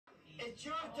it's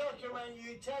your document.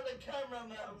 You tell the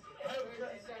cameraman how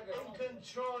in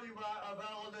control you are of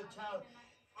all the town.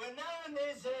 We're now in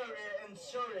this area in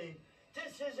Surrey.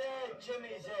 This is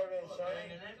Jimmy's area, We're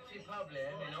sorry. in an empty pub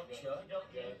here in Oxford,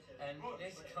 and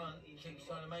this cunt keeps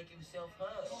trying to make himself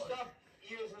heard. Stop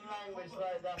using language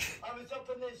like that. I was up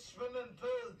in this swimming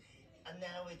pool, and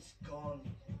now it's gone.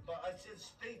 But I should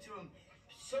speak to him.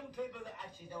 Some people that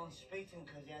actually don't speak to him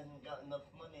because he hasn't got enough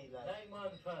money. Like. Name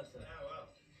one person.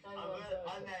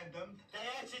 I named them. They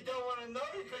actually don't want to know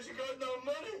you because you got no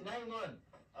money. Name one.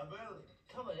 I will.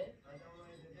 Come on in. I don't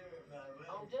want you to do it, man.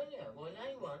 Oh, don't you? Well,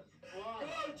 name one. Why?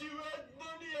 God, you had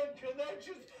money and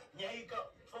connections. Yeah, you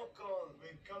got fuck all.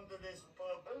 We've come to this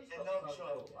pub Who's in got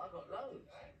Oxford. I've got loads.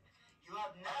 You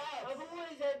have now. I've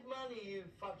always had money, you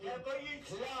fucking. Yeah, but you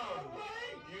threw it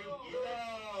away. You threw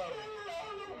it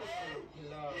all away.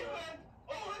 You went,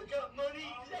 oh, I got money.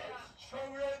 Let's throw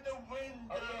it out the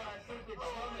window. Oh, yeah, I think it's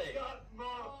I got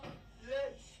more.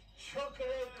 Let's chuck it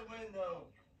out the window.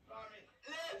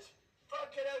 Let's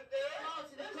fuck it out there. Can I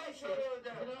answer the question?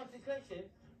 Can I ask the question?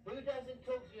 Who doesn't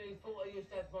talk to you who thought I used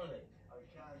to have money? I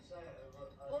can't say it.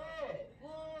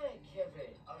 Why,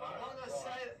 Kevin? I want to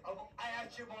say it. I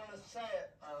actually want to say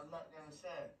it. I'm not going to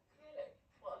say it. Yeah.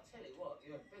 Well, I'll tell you what,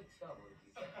 you're in big trouble if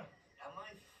you say it. Am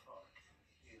I fucked?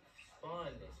 You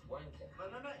Spineless wanker.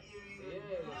 But I'm not you.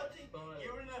 Yeah, Nothing. spineless.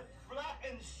 You're in a flat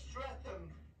in Streatham.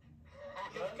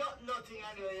 You've got nothing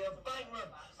anyway. You're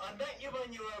bankrupt. I met you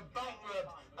when you were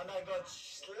bankrupt, and I got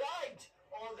slagged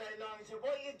all day long. He said,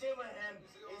 what you do with him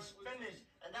is finished.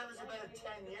 And that was about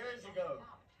 10 years ago.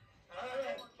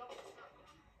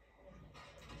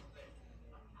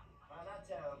 Man, that's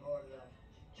how I'm bored of that.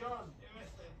 John.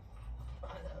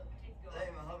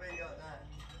 Damon, how many you got that?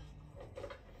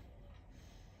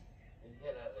 You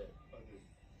get out there.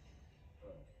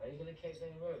 Are you going to kick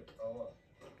any road or what?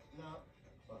 No.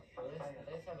 Well,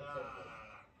 let's have a talk.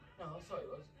 No, sorry,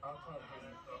 I can't do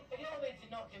it. But you don't need to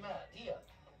knock him out, do you?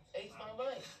 He's my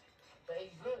mate, but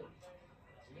he's rude.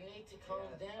 You need to calm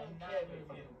down, Kevin.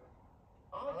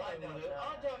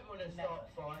 I don't want to start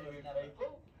fighting with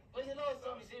people. When's the last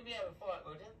time you seen me have a fight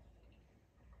with him?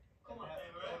 Come on.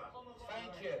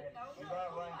 Thank you. You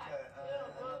got wanker.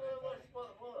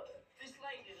 What? This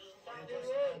lady doesn't Don't be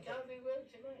rude. Don't be rude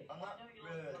to me. I'm not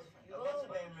rude. You I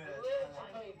wasn't are being rude. rude to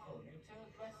people. You're too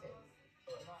aggressive.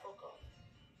 Fuck off.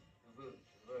 You're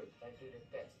rude. They do their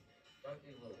best. Don't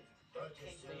be rude. Don't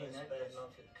keep being that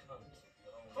naughty cunt.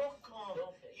 Fuck off.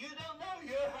 You don't know.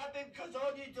 You're happy because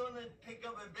all you've done is pick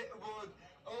up a bit of wood.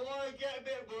 Oh, I get a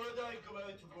bit of wood. I come out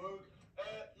to work.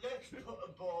 Let's put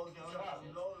a ball down. I've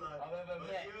ever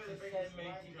met to send me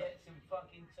to get some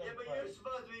fucking toothpaste. Yeah, but you're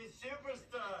supposed to be a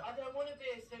superstar. I don't want to be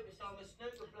a superstar. I'm a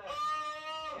snooker player.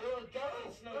 Oh! You're a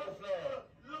going snooker player.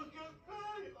 Look at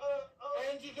me.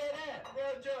 When did you get out?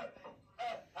 Roger,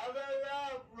 have a laugh.